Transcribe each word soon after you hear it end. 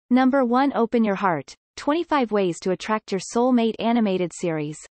Number 1. Open your heart. 25 ways to attract your soulmate animated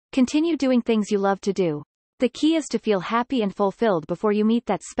series. Continue doing things you love to do. The key is to feel happy and fulfilled before you meet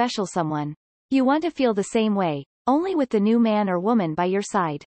that special someone. You want to feel the same way, only with the new man or woman by your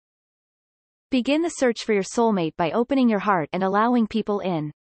side. Begin the search for your soulmate by opening your heart and allowing people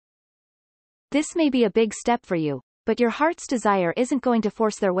in. This may be a big step for you, but your heart's desire isn't going to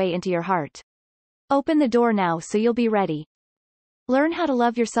force their way into your heart. Open the door now so you'll be ready. Learn how to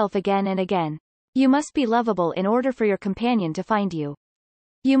love yourself again and again. You must be lovable in order for your companion to find you.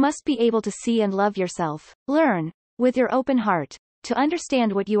 You must be able to see and love yourself. Learn, with your open heart, to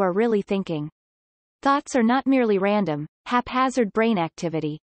understand what you are really thinking. Thoughts are not merely random, haphazard brain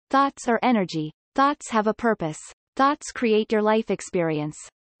activity. Thoughts are energy. Thoughts have a purpose. Thoughts create your life experience.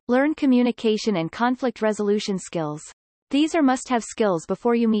 Learn communication and conflict resolution skills. These are must-have skills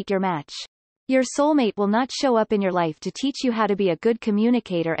before you meet your match. Your soulmate will not show up in your life to teach you how to be a good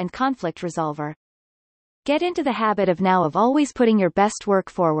communicator and conflict resolver. Get into the habit of always putting your best work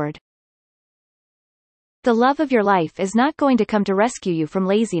forward. The love of your life is not going to come to rescue you from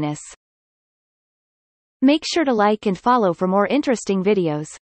laziness. Make sure to like and follow for more interesting videos.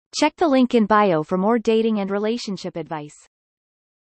 Check the link in bio for more dating and relationship advice.